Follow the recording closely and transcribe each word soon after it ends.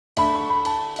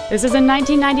This is a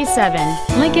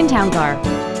 1997 Lincoln Town Car.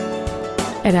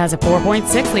 It has a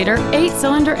 4.6-liter,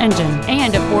 8-cylinder engine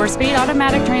and a 4-speed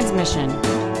automatic transmission.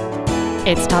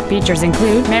 Its top features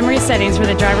include memory settings for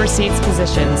the driver's seat's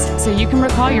positions, so you can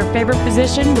recall your favorite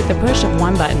position with the push of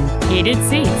one button, heated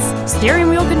seats, steering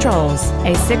wheel controls,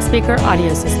 a 6-speaker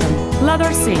audio system,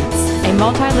 leather seats, a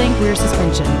multi-link rear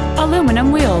suspension,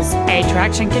 aluminum wheels, a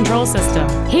traction control system,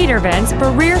 heater vents for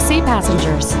rear seat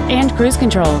passengers, and cruise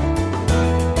control.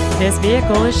 This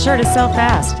vehicle is sure to sell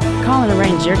fast. Call and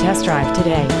arrange your test drive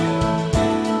today.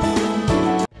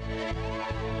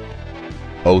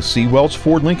 C Welch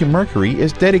Ford-Lincoln-Mercury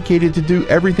is dedicated to do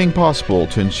everything possible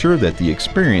to ensure that the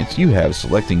experience you have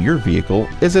selecting your vehicle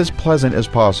is as pleasant as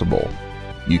possible.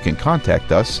 You can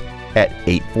contact us at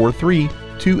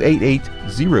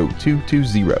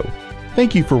 843-288-0220.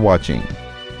 Thank you for watching.